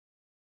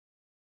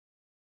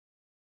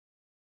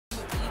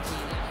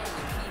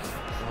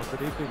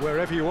Good evening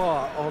wherever you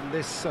are on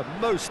this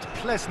most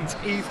pleasant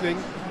evening.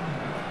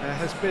 There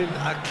has been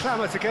a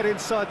clamour to get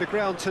inside the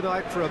ground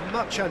tonight for a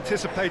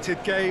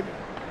much-anticipated game.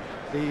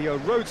 The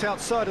roads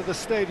outside of the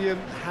stadium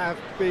have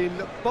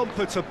been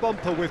bumper to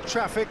bumper with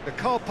traffic. The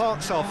car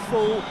parks are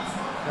full.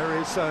 There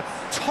is a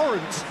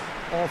torrent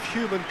of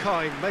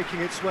humankind making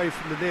its way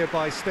from the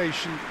nearby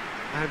station,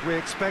 and we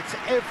expect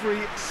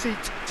every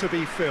seat to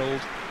be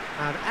filled.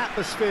 An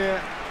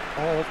atmosphere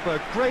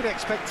of great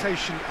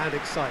expectation and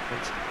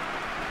excitement.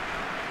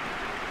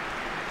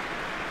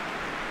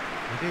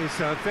 It is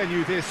a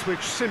venue this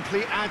which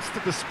simply adds to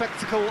the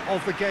spectacle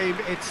of the game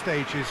it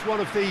stages. One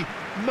of the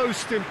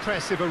most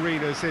impressive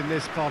arenas in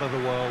this part of the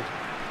world.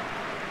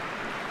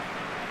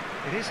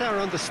 It is our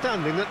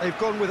understanding that they've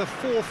gone with a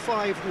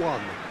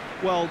 4-5-1.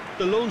 Well,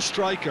 the lone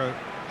striker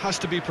has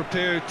to be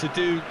prepared to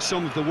do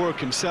some of the work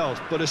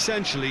himself, but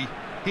essentially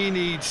he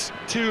needs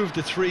two of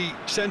the three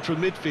central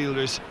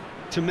midfielders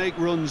to make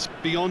runs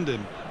beyond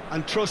him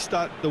and trust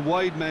that the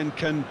wide men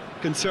can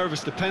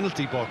service the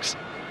penalty box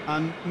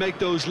and make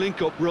those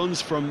link-up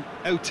runs from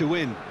out to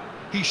in.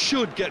 He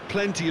should get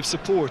plenty of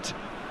support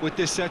with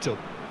this setup.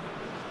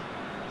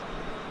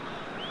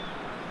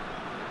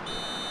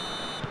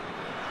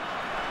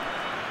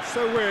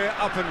 So we're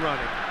up and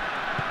running.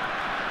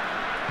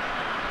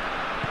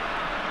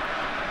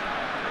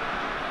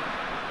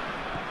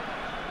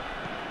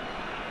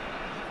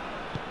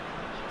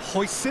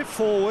 Hoists it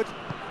forward.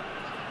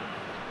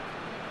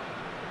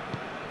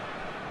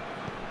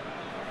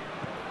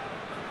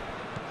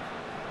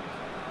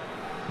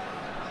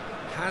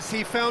 Has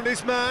he found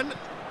his man?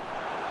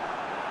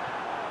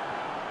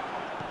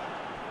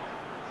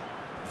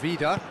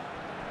 Vida.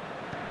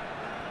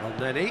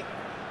 Elneny.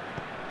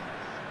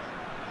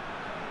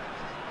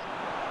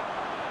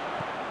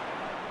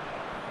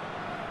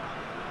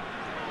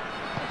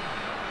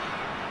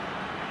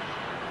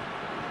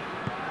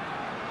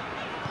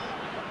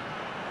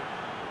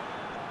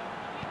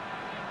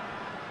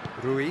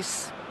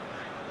 Ruiz.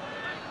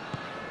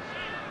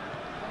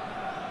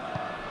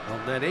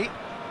 Elneny.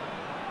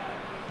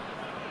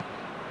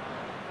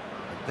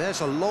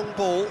 There's a long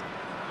ball.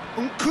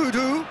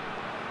 Nkudu.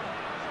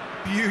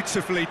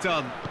 Beautifully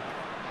done.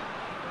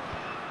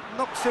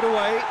 Knocks it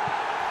away.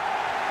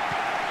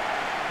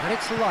 And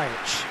it's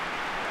Light.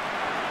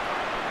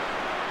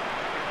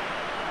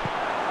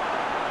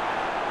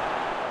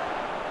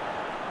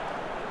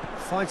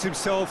 Finds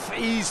himself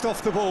eased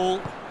off the ball.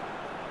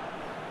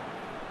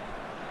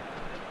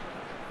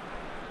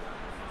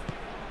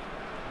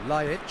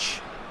 Lajic.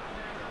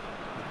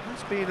 It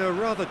has been a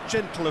rather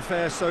gentle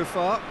affair so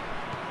far.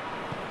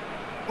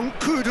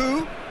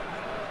 Nkudu.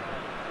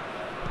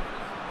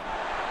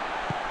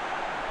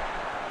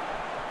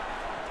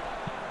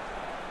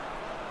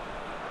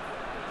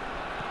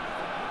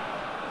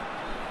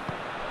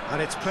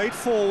 And it's played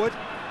forward.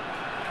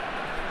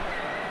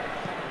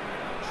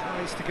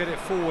 Tries to get it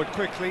forward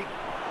quickly.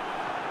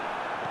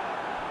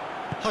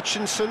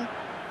 Hutchinson.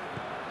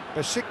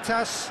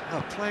 Beşiktaş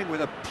are playing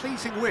with a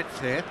pleasing width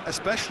here.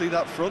 Especially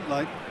that front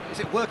line. Is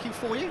it working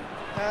for you?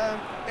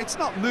 It's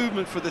not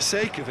movement for the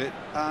sake of it,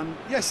 and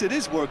yes, it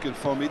is working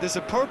for me. There's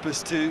a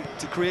purpose to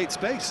create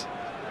space.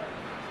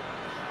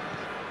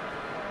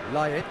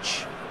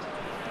 Lajic.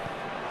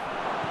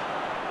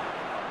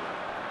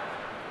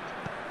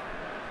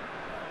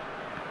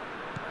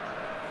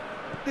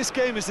 This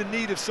game is in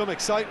need of some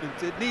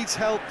excitement. It needs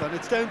help, and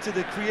it's down to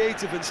the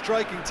creative and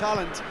striking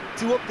talent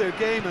to up their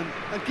game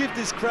and give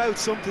this crowd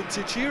something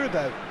to cheer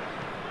about.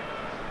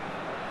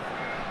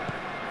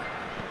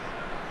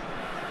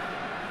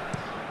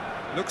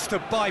 Looks to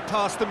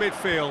bypass the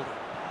midfield.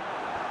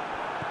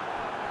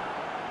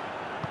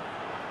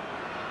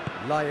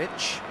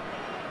 Lajic.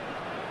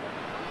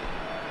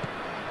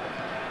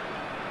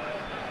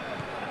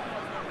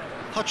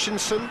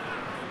 Hutchinson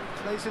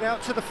plays it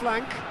out to the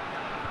flank.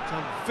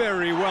 Done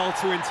very well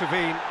to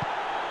intervene.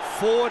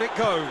 Forward it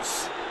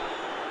goes.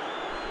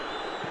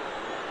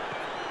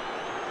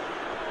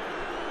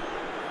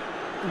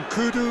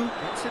 Nkudu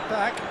gets it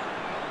back.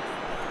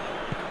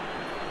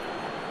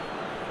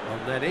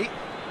 Elneny.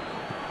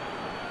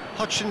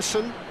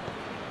 Hutchinson.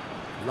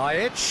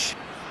 Lajic.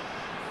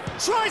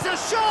 Tries a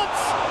shot!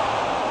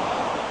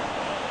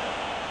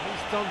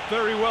 He's done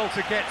very well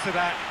to get to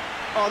that.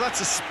 Oh,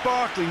 that's a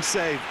sparkling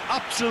save.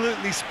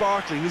 Absolutely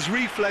sparkling. His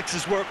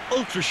reflexes were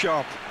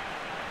ultra-sharp.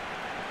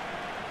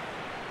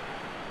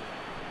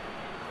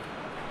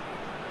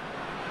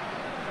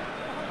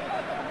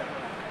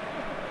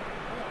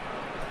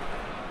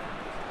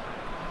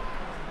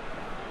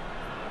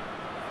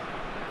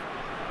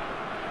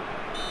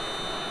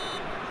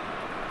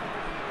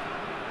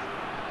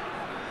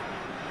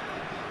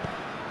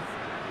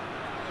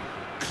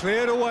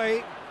 Cleared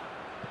away.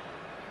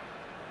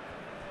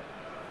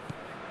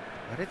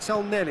 And it's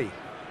Elneny.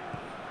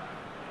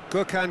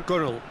 Gökhan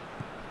Gönül.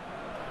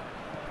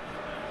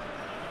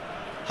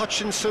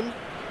 Hutchinson.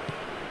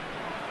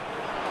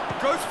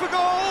 Goes for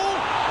goal!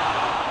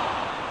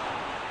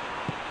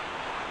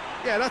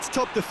 Yeah, that's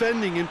top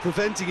defending and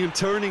preventing him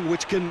turning,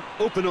 which can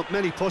open up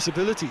many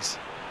possibilities.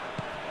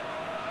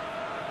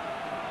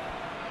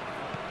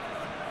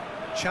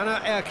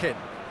 Caner Erkin.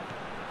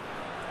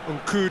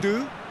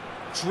 Nkudu,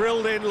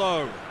 drilled in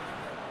low.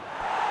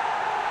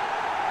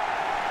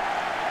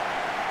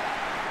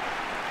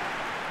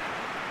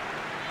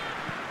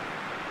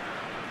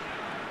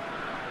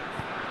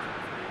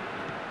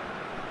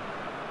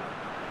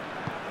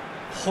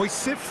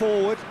 Hoists it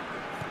forward.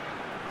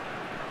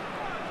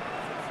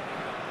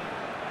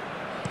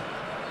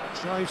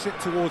 Drives it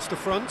towards the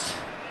front.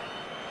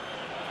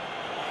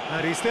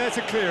 And he's there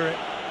to clear it.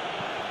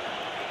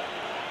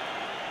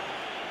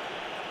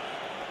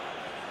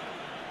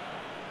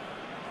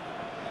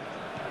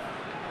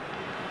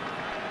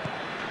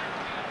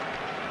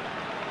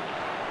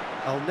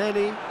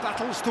 Elneny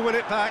battles to win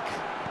it back.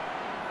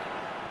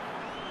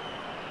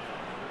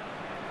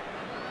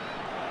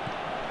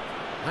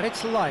 And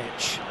it's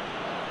Laic.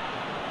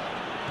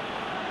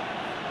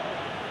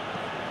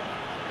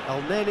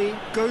 Elneny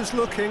goes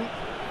looking.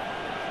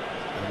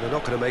 And they're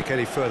not going to make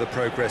any further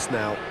progress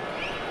now.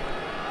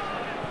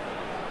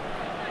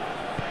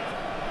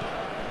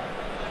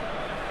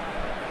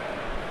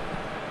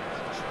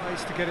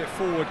 Tries to get it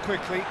forward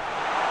quickly.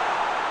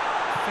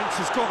 Defence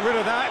has got rid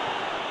of that.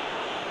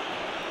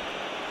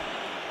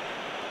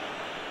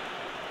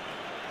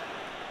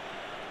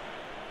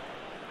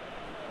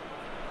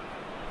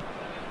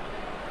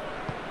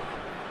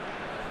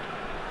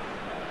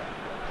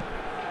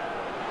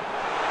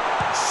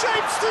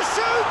 Shapes to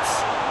shoot!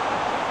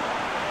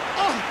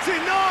 Oh,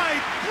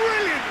 denied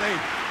brilliantly!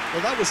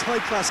 Well, that was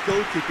high-class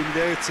goalkeeping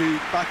there to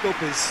back up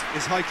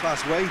his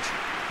high-class wage.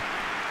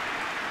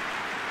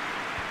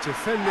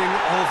 Defending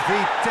of the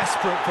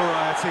desperate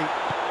variety.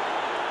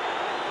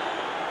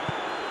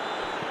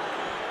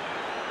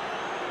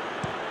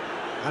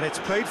 And it's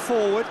played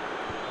forward.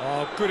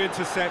 Oh, good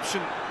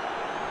interception.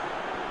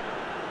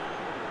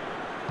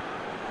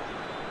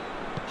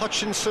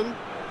 Hutchinson.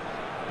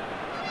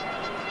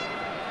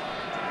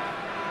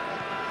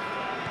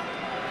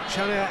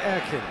 Caner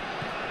Erkin.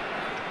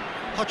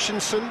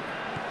 Hutchinson.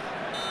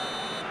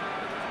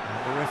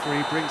 And the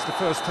referee brings the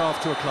first half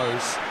to a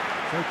close.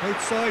 So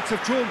both sides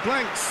have drawn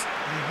blanks.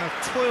 They have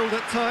toiled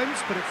at times,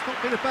 but it's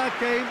not been a bad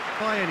game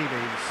by any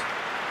means.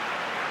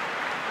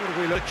 What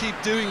do we look? They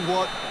keep doing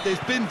what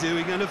they've been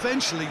doing, and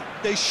eventually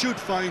they should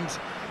find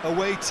a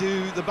way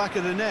to the back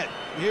of the net.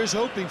 Here's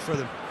hoping for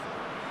them.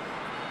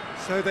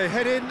 So they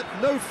head in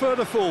no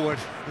further forward.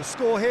 The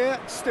score here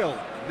still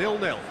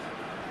 0-0.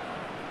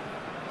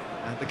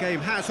 And the game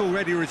has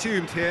already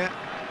resumed here.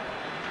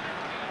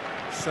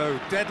 So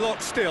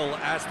deadlock still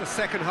as the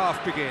second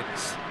half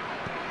begins.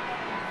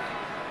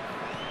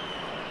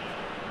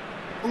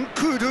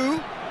 Nkudu.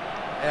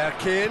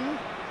 Erkin.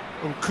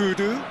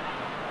 Nkudu.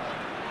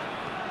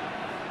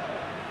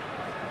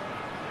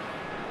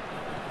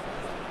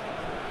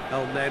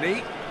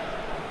 Elneny.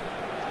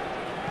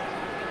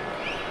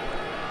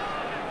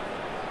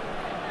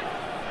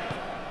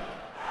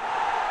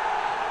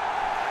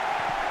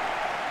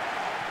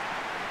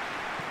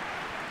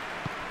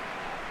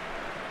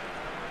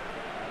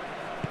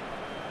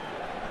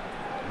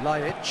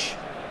 Laic.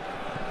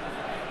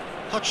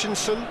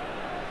 Hutchinson.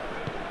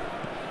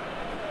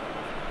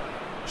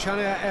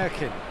 Caner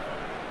Erkin.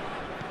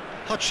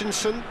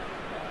 Hutchinson.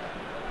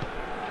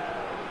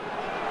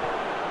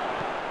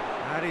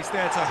 And he's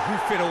there to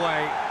hoof it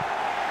away.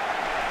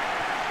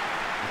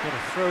 We've got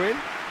a throw in.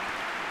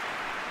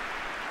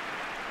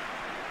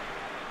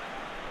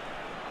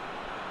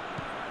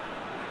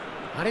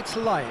 And it's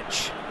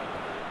Laic.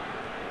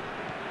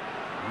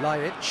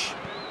 Laic.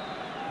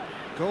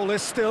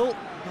 Goalless still.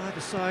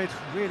 Neither side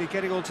really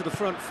getting onto the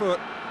front foot.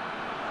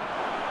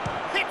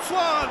 Hits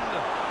one!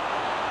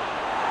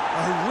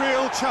 A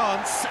real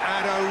chance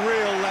and a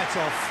real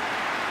let-off.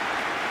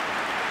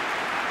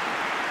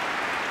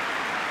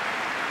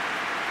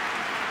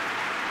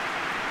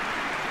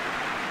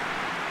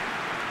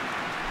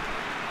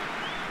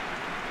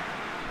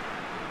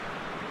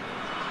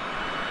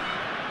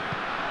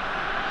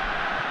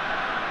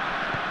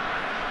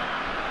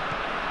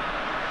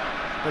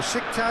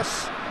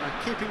 Beşiktaş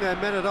keeping their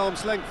men at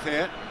arm's length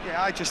here.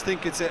 Yeah, I just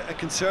think it's a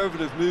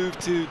conservative move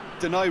to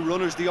deny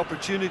runners the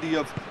opportunity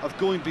of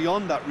going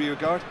beyond that rear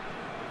guard.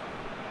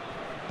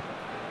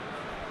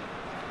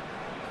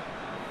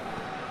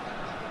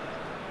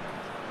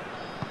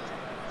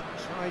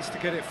 Tries to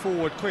get it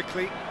forward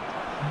quickly.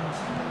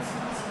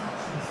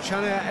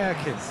 Caner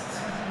Erkin.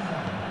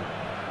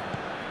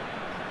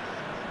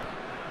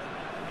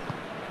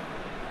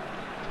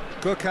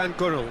 Gökhan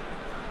Gönül.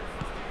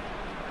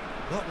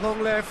 Not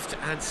long left,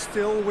 and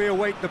still we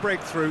await the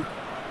breakthrough.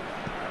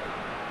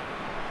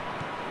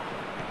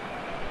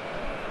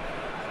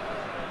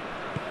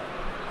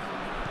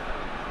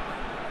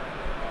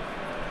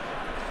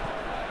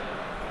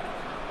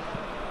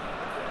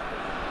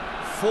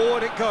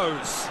 Forward it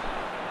goes.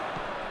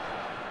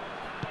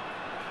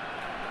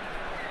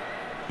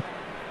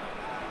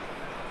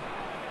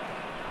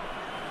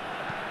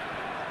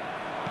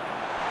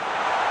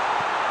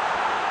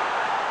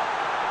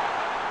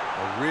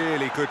 A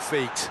really good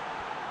feat.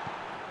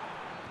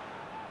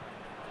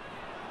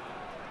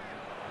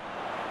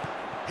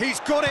 He's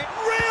got it,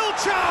 real Real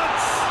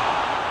chance!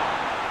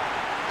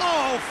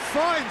 Oh,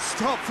 fine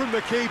stop from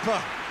the keeper.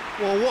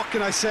 Well, what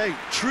can I say?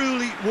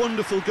 Truly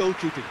wonderful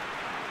goalkeeping.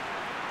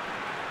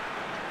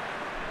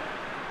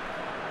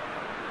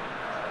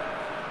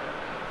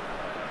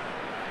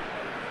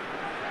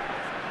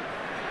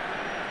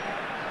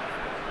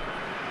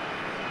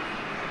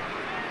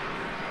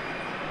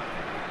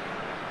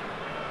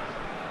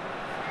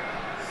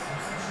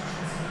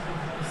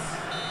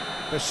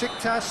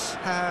 Beşiktaş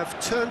have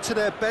turned to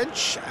their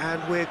bench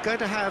and we're going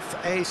to have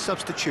a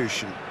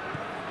substitution.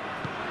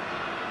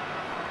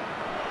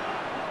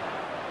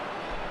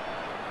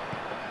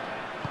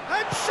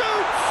 And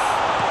shoots!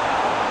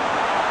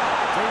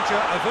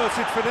 Danger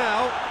averted for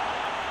now.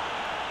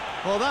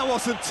 Well, that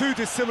wasn't too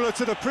dissimilar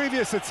to the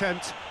previous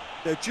attempt.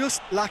 They're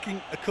just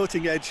lacking a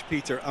cutting edge,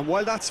 Peter, and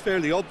while that's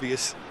fairly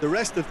obvious, the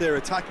rest of their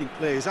attacking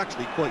play is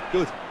actually quite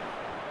good.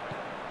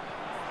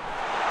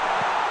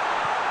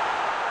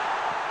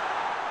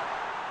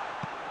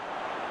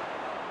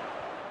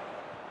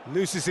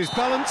 Loses his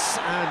balance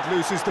and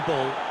loses the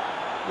ball.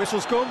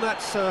 Whistle's gone,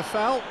 that's a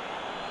foul.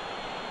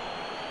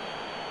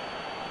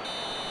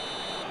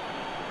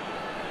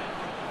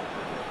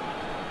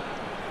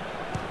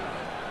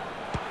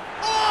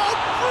 Oh,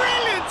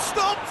 brilliant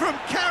stop from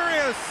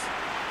Karius!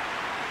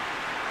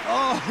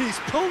 Oh, he's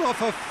pulled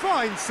off a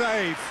fine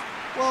save.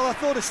 Well, I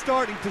thought his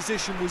starting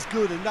position was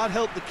good, and that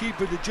helped the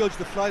keeper to judge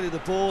the flight of the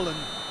ball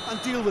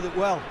and deal with it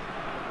well.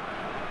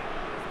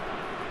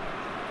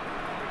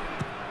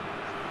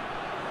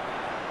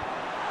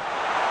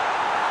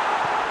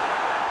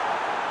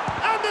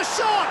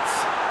 Shot!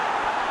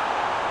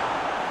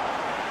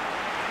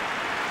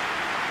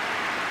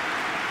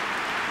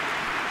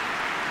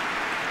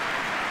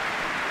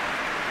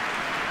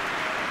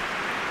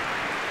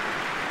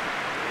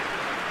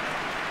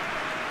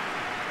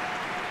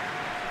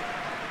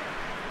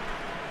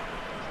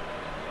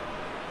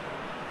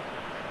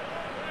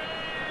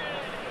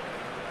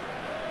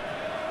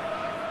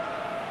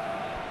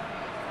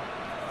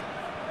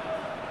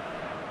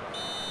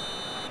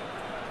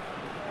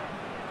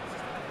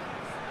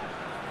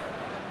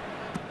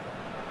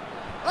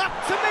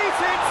 Up to meet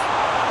it!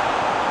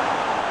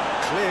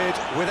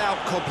 Cleared without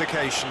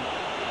complication.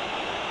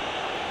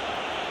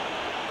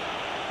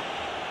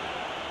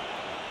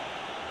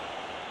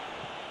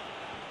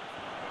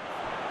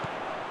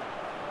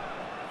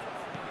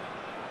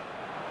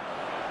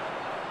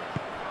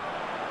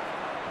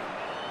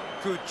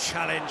 Good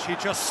challenge, he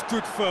just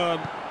stood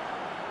firm.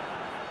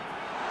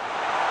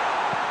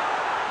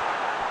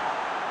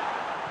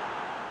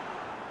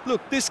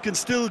 Look, this can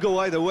still go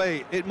either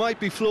way. It might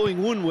be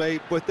flowing one way,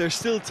 but there's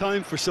still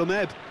time for some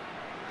ebb.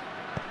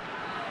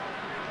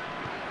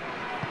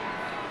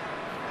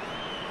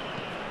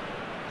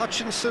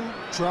 Hutchinson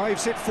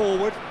drives it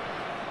forward.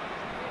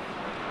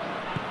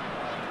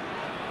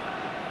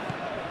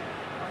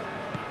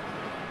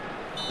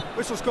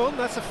 Whistle's gone,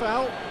 that's a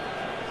foul.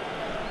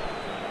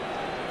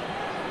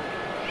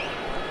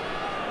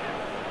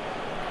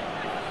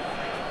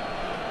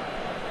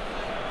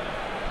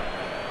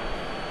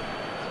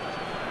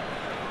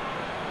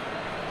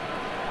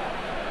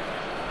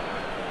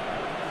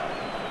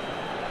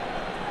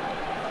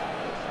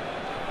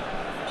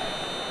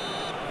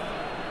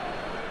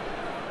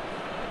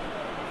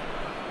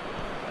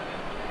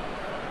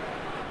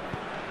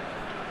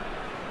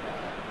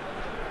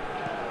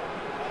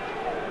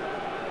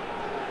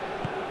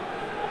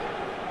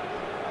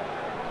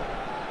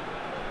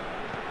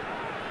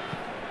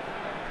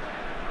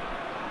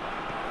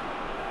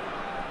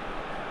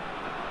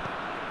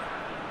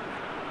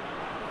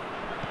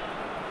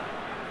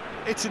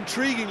 It's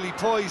intriguingly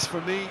poised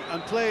for me,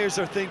 and players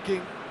are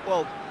thinking,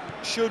 well,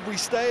 should we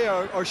stay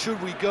or should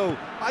we go?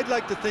 I'd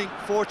like to think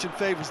fortune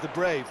favours the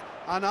brave,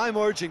 and I'm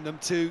urging them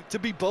to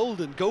be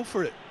bold and go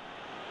for it.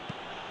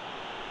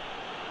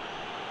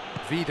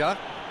 Vida.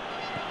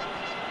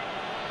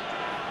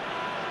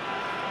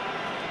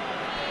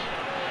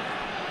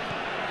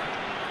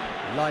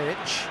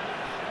 Lajic.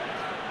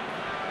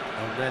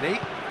 Elneny.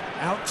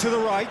 Out to the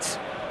right.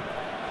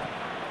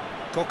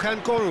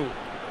 Gökhan Gönül.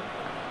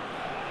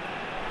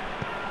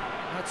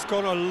 That's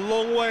gone a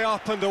long way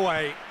up and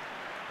away.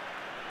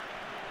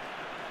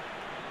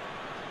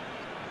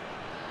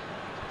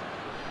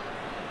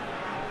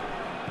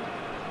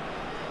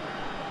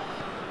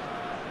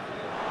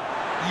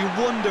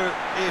 You wonder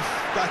if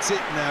that's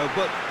it now,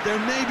 but there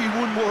may be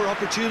one more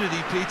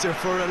opportunity, Peter,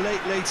 for a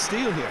late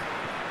steal here.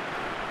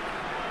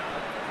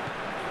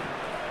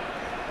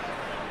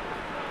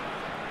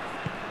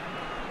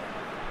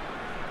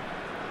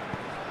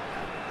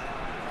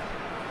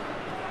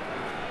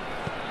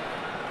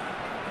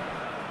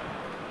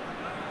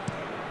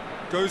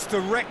 Goes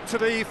direct to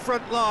the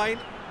front line.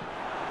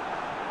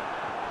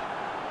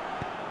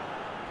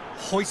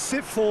 Hoists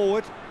it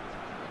forward.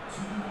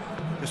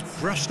 Just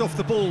brushed off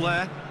the ball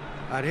there.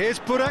 And here's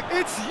Burak.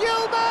 It's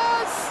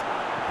Yilmaz!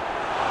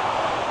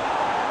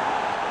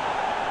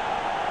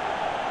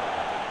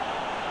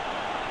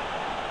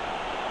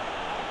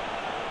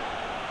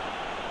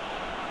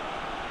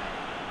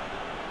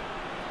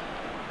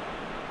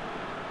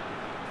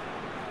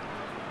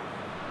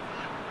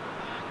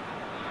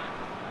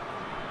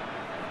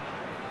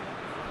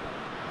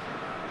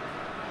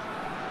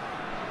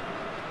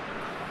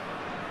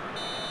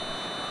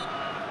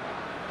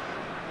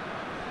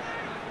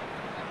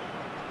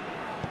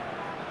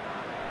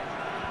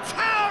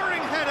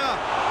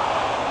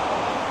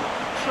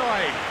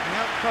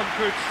 outcome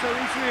could so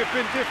easily have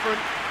been different.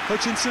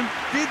 Hutchinson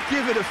did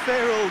give it a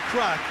fair old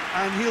crack,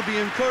 and he'll be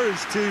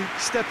encouraged to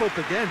step up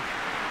again.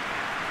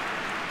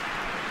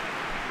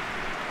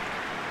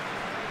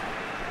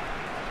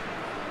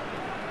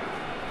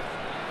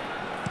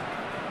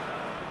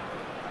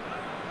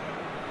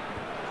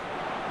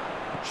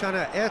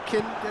 Şana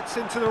Erkin gets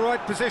into the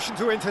right position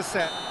to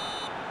intercept.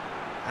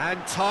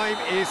 And time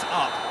is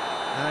up.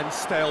 And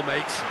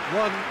stalemate.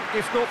 One,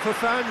 if not for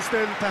fans,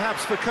 then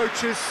perhaps for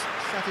coaches,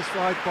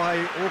 satisfied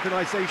by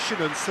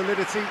organisation and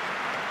solidity.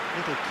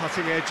 Little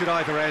cutting edge at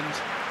either end,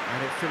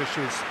 and it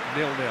finishes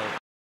 0-0.